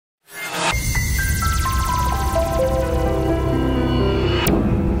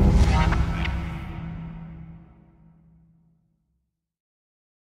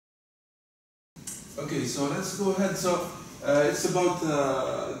So let's go ahead. So it's about,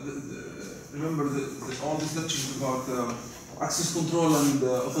 remember all this lecture is about access control and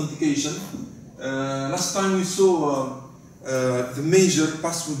authentication. Last time we saw the major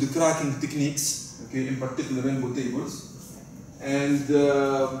password cracking techniques, okay, in particular rainbow tables. And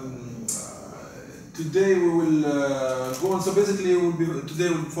today we will go on. So basically, today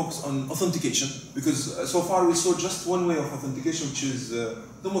we'll focus on authentication, because so far we saw just one way of authentication, which is the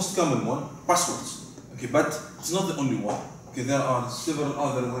most common one, passwords. Okay, but it's not the only one. Okay, there are several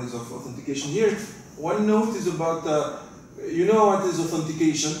other ways of authentication. Here, one note is about you know what is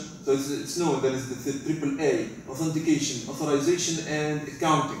authentication. So it's known that is the AAA: authentication, authorization, and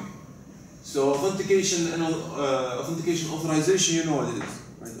accounting. So authentication and authentication, authorization, you know what it is,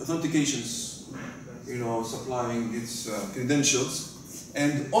 right? Authentication is, you know, supplying its credentials,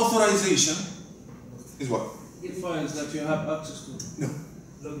 and authorization is what? Files that you have access to. No.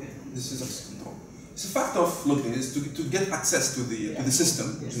 Login. This is access control. It's a fact of login is to get access to the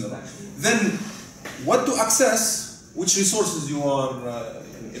system. Yes, you know. Then, what to access? Which resources you are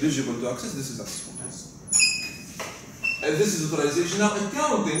eligible to access? This is access control. And this is authorization. Now,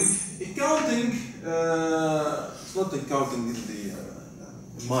 accounting, it's not accounting in the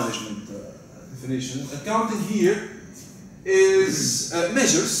management definition. Accounting here is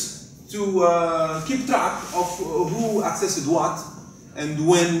measures to keep track of who accessed what and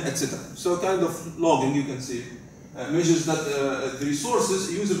when, etc. So kind of logging, you can see, measures that the resources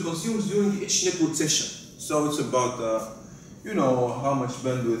a user consumes during each network session. So it's about you know, how much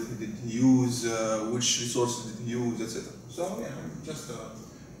bandwidth did he use, which resources did he use, etc. So yeah, just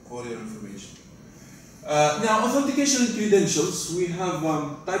for your information. Now, authentication and credentials. We have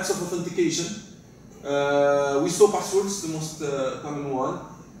types of authentication. We saw passwords, the most common one.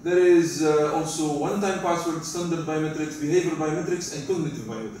 There is also one-time password, standard biometrics, behavior biometrics, and cognitive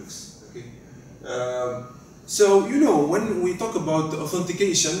biometrics. Okay. So, you know, when we talk about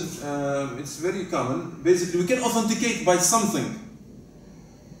authentication, it's very common. Basically, we can authenticate by something.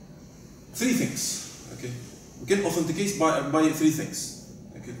 Three things. Okay. We can authenticate by three things.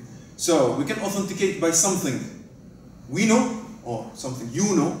 Okay. So, we can authenticate by something we know, or something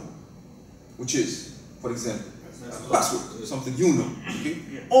you know, which is, for example, password, something you know, okay?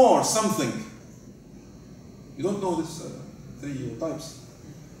 Or something, you don't know this three types.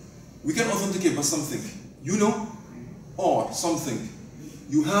 We can authenticate by something you know, or something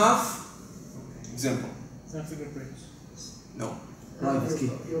you have. Example. Fingerprints. No. Private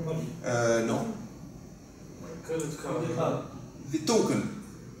key. No. Credit card. The token.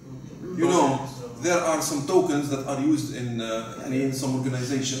 You know, there are some tokens that are used in some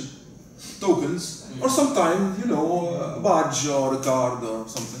organization. Tokens, or sometimes, you know, a badge or a card or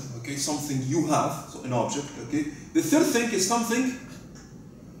something, okay, something you have, so an object, okay. The third thing is something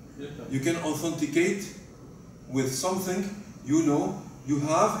you can authenticate with something you know, you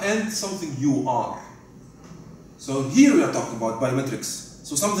have, and something you are. So here we are talking about biometrics.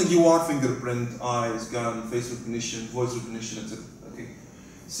 So something you are, fingerprint, eyes, gun, face recognition, voice recognition, etc. Okay.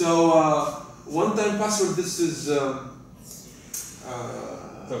 So one-time password, this is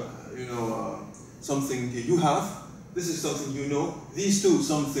you know, something you have. This is something you know. These two,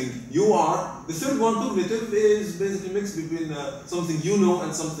 something you are. The third one, cognitive, is basically mixed between something you know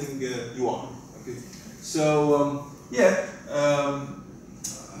and something you are. Okay. So yeah.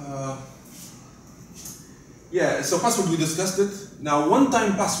 Yeah. So password, we discussed it. Now,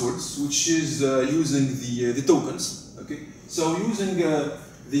 one-time passwords, which is using the tokens. Okay. So using the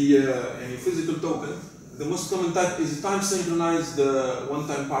physical token. The most common type is a time-synchronized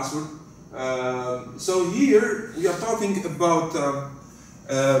one-time password. So here we are talking about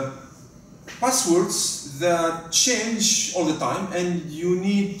passwords that change all the time, and you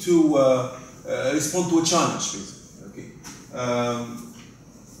need to respond to a challenge, basically. Okay.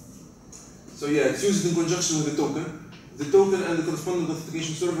 So yeah, it's used in conjunction with the token. The token and the corresponding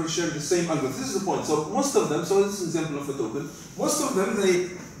authentication server share the same algorithm. This is the point. So most of them, so this is an example of a token. Most of them,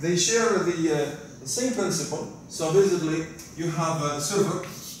 they share the same principle. So basically, you have a server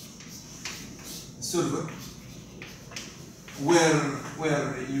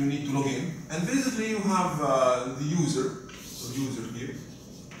where you need to log in, and basically you have the user, so user here,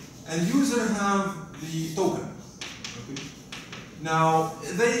 and user have the token. Okay. Now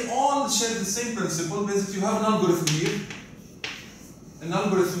they all share the same principle. Basically, you have an algorithm here, an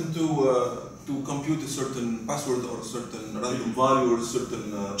algorithm to compute a certain password or a certain random value or a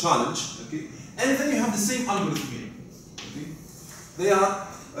certain challenge. Okay. And then you have the same algorithm here. Okay? They are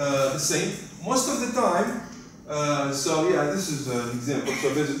the same. Most of the time, so yeah, this is an example.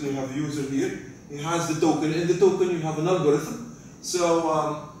 So basically you have a user here. He has the token. In the token you have an algorithm.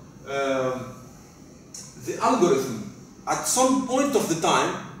 So the algorithm at some point of the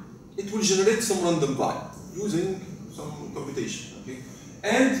time it will generate some random value using some computation. Okay,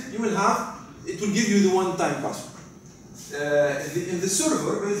 and you will have it will give you the one-time password. In the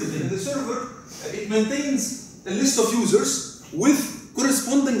server, basically, in the server, it maintains a list of users with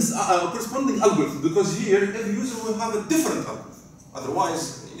corresponding algorithm, because here every user will have a different algorithm.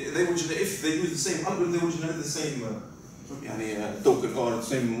 Otherwise, they will if they use the same algorithm, they will generate the same token or the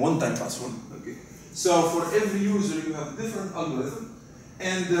same one-time password. Okay. So for every user, you have a different algorithm,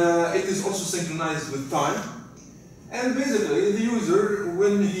 and it is also synchronized with time. And basically, the user,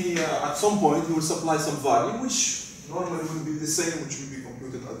 when he at some point he will supply some value, which normally will be the same, which will be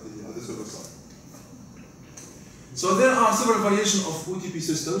computed at the server side. So there are several variations of OTP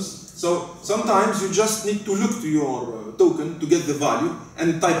systems. So sometimes you just need to look to your token to get the value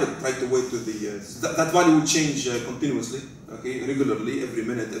and type it right away to the. That value will change continuously, okay, regularly, every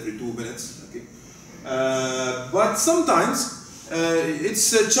minute, every 2 minutes, okay. But sometimes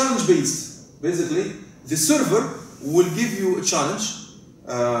it's challenge based. Basically, the server will give you a challenge.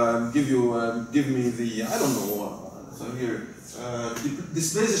 Give me the I don't know. So here,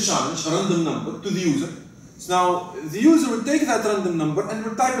 displays a challenge, a random number to the user. So now the user will take that random number and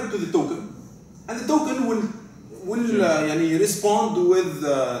will type it to the token, and the token will respond with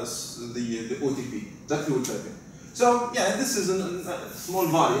the OTP that he will type in. So yeah, this is a small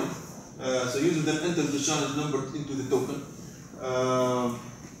variant. So user then enters the challenge number into the token.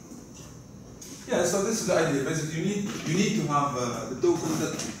 Yeah, so this is the idea. Basically, you need to have the token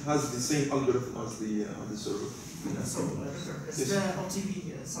that has the same algorithm as the server. So, is the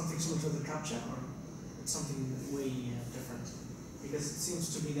OTP something similar to the CAPTCHA, or it's something way different? Because it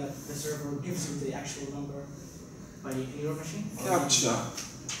seems to be that the server gives you the actual number by your machine. CAPTCHA.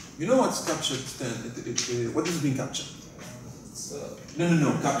 You know what's CAPTCHA? What does it mean, CAPTCHA?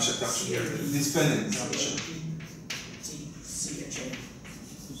 No, CAPTCHA. The spelling is CAPTCHA.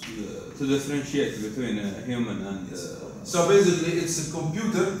 To differentiate between a human and. So basically, it's a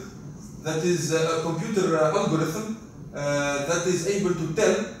computer that is a computer algorithm that is able to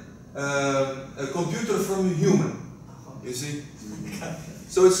tell a computer from a human. You see?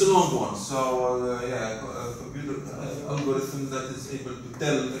 So it's a long one. So a computer algorithm that is able to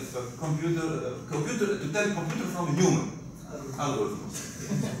tell if a computer from a human algorithm.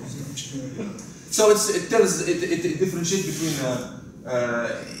 So it differentiates between.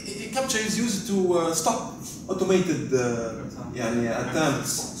 CAPTCHA is used to stop automated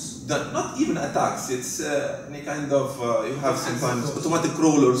attempts. Not even attacks. It's any kind of you have sometimes automatic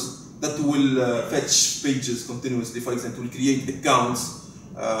crawlers that will fetch pages continuously. For example, create accounts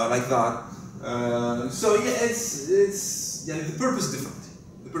like that. So yeah, it's the purpose is different.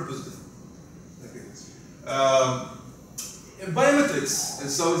 The purpose is different. Okay. Biometrics.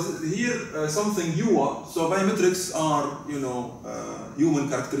 So here something Zhioua. So biometrics are human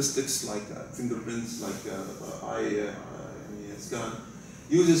characteristics like fingerprints, like eye scan.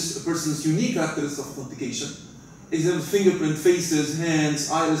 Uses a person's unique characteristics of authentication. Example: fingerprint, faces, hands,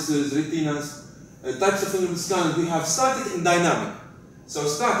 irises, retinas. Types of fingerprint scan. We have static and dynamic. So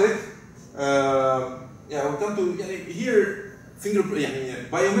static. We come to here. Fingerprint.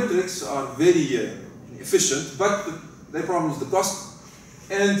 Biometrics are very efficient, but the problem is the cost,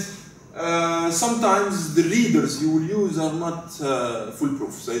 and sometimes the readers you will use are not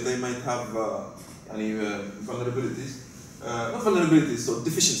foolproof, so they might have vulnerabilities. Not vulnerabilities, so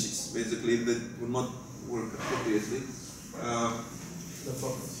deficiencies, basically, that will not work appropriately. The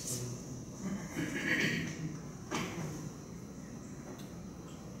focus.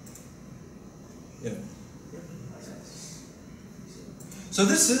 Yeah. So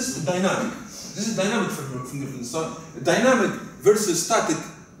this is dynamic. This is dynamic fingerprint. So dynamic versus static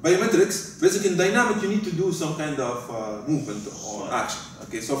biometrics. Basically, in dynamic, you need to do some kind of movement or action.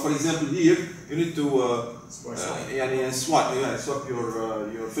 Okay. So, for example, here you need to swap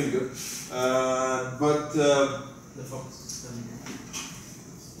your finger, but The focus.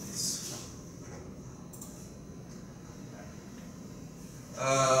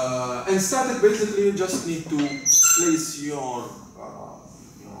 and static, basically, you just need to place your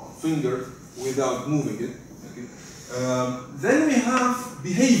finger without moving it. Okay. Then we have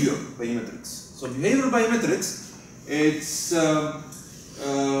behavior biometrics. So behavior biometrics, it's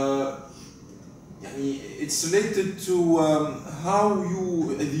related to how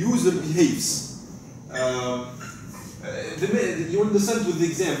the user behaves. You understand with the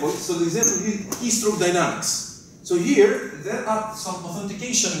example. So the example here, keystroke dynamics. So here there are some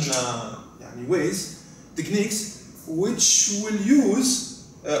authentication ways, techniques, which will use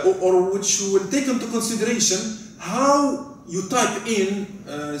or which will take into consideration how you type in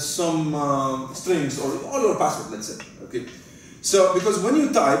some strings or your password, let's say. Okay. So because when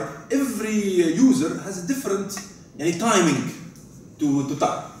you type, every user has a different timing to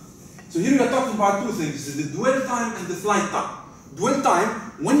type. So here we are talking about two things: the dwell time and the flight time. Dwell time,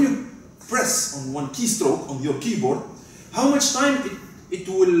 when you press on one keystroke on your keyboard, how much time it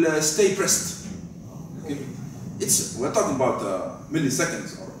will stay pressed. Okay. We're talking about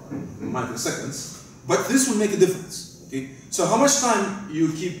milliseconds or microseconds, but this will make a difference. Okay. So how much time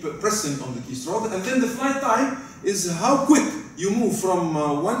you keep pressing on the keystroke, and then the flight time is how quick you move from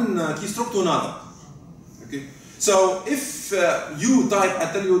one keystroke to another. Okay. So if you type,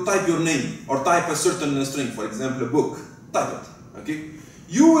 I tell you type your name or type a certain string, for example, a book, type it. Okay.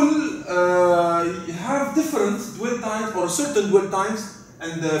 You will have different dwell times or certain dwell times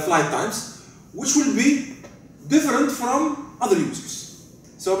and flight times, which will be different from other users.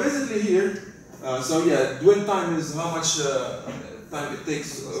 So basically here, dwell time is how much time it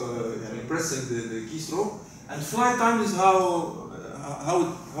takes pressing the keystroke, and flight time is how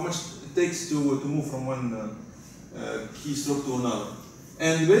much it takes to move from one keystroke to another.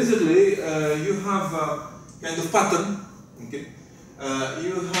 And basically you have a kind of pattern. Okay.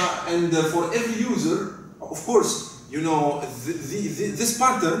 For every user, of course, you know, this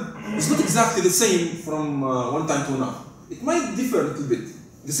pattern is not exactly the same from one time to another. It might differ a little bit,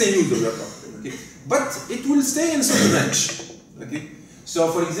 the same user we are talking, okay? But it will stay in a certain range, okay?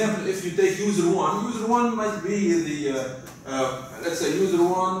 So, for example, if you take user one might be the, let's say user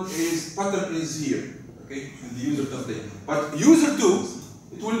one pattern is here, okay? In the user template. But user two,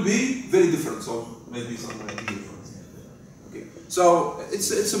 it will be very different, so maybe something like different. So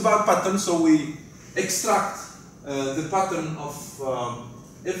it's about pattern. So we extract the pattern of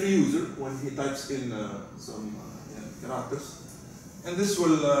every user when he types in some characters, and this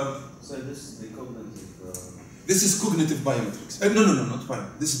will. So this is the cognitive. This is cognitive biometrics. No, not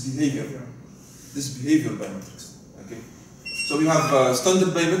biometrics. This is behavior. This is behavioral biometrics. Okay. So we have standard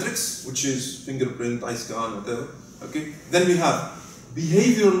biometrics, which is fingerprint, eye scan, whatever. Okay. Then we have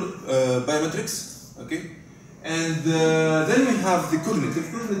behavioral biometrics. Okay. And then we have the cognitive.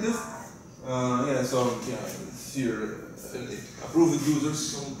 It's here approved users.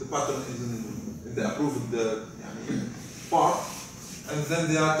 So the pattern is in the approved part, and then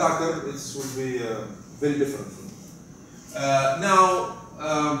the attacker will be very different.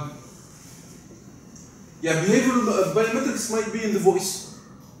 Behavioral biometrics might be in the voice.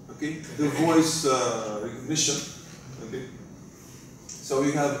 Okay, the voice recognition. Okay, so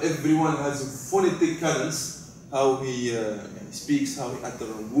we have everyone has a phonetic cadence. How he speaks, how he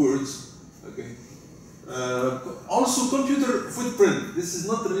utters words. Okay. Also, computer footprint. This is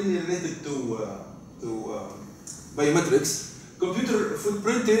not really related to biometrics. Computer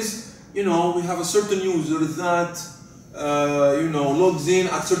footprint is, we have a certain user that logs in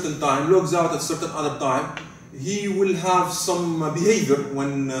at certain time, logs out at certain other time. He will have some behavior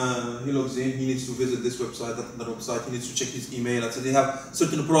when he logs in. He needs to visit this website, that other website. He needs to check his email, etc. They have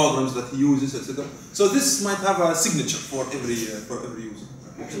certain programs that he uses, etc. So this might have a signature for every user.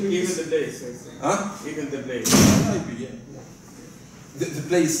 Actually, even the place. Huh? Even the place. Maybe, yeah. The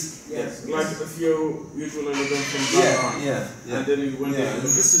place. Yes. Like if you usually log in from yeah. And then you went in.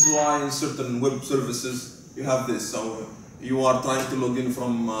 This is why in certain web services you have this. So you are trying to log in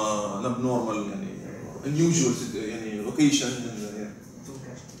from an abnormal, unusual location.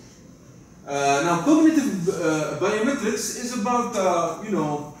 Now, cognitive biometrics is about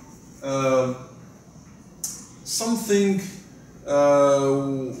something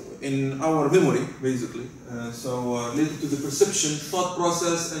in our memory, basically. Related to the perception, thought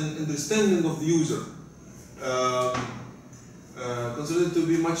process, and understanding of the user. Considered to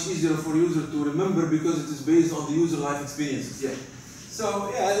be much easier for user to remember because it is based on the user life experiences. Yeah.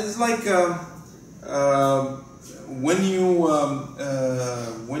 So it's like. When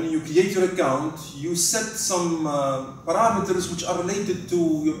you create your account, you set some parameters which are related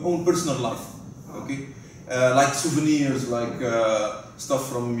to your own personal life. Okay, like souvenirs, like stuff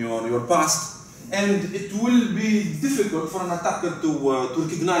from your past, and it will be difficult for an attacker to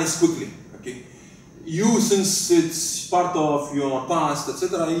recognize quickly. Okay, since it's part of your past,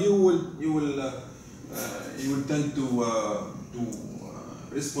 etc., you will tend to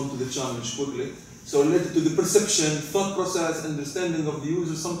respond to the challenge quickly. So related to the perception, thought process, understanding of the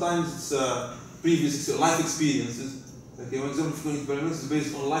user, sometimes it's previous life experiences. Okay, one example of cognitive biometrics is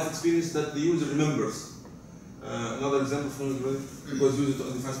based on life experience that the user remembers. Another example of cognitive biometrics was used to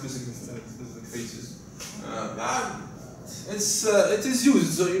identify specific faces. It is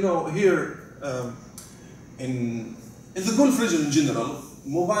used. So here in the Gulf region in general,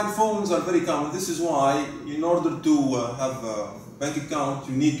 mobile phones are very common. This is why, in order to have a bank account,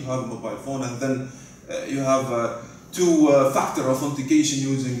 you need to have a mobile phone, and then you have two-factor authentication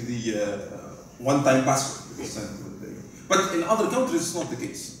using the one-time password. But in other countries, it's not the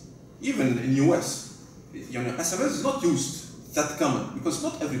case. Even in US, SMS is not used that common because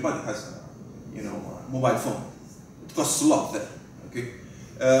not everybody has a mobile phone. It costs a lot there. Okay.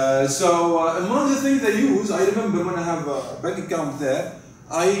 So among the things they use, I remember when I have a bank account there,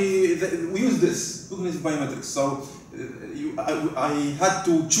 we use this cognitive biometrics. So I had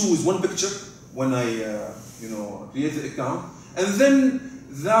to choose one picture when I create the account, and then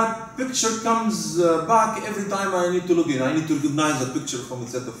that picture comes back every time I need to log in. I need to recognize that picture from a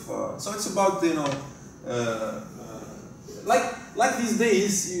set of. So it's about like these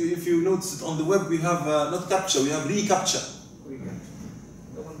days, if you notice it on the web, we have not captcha, we have reCAPTCHA.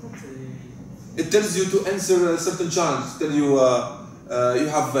 It tells you to answer a certain challenge. It tells you you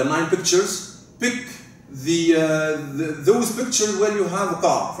have 9 pictures. Pick those pictures where you have a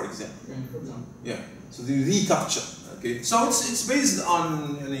car, for example. Yeah. So the reCAPTCHA. Okay. So it's based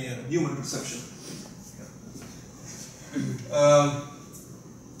on human perception.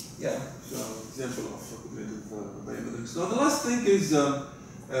 Yeah. So example of cognitive biometrics. Now the last thing is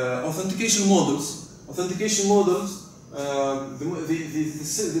authentication models. Authentication models.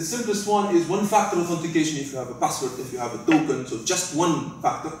 The simplest one is one-factor authentication. If you have a password, if you have a token, so just one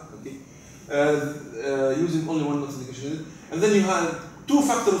factor, okay, using only one authentication. And then you have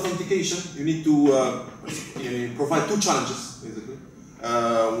two-factor authentication. You need to provide 2 challenges, basically.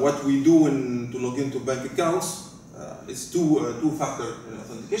 What we do to log into bank accounts is two-factor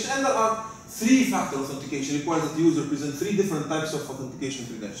authentication, and there are 3-factor authentication. It requires that the user present 3 different types of authentication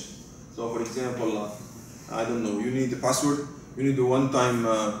credentials. So, for example, I don't know, you need a password, you need a one-time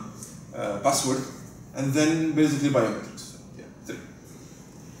password, and then basically biometrics. Yeah, 3.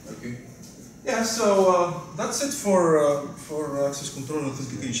 Okay. Yeah, so that's it for access control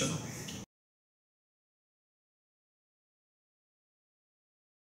authentication.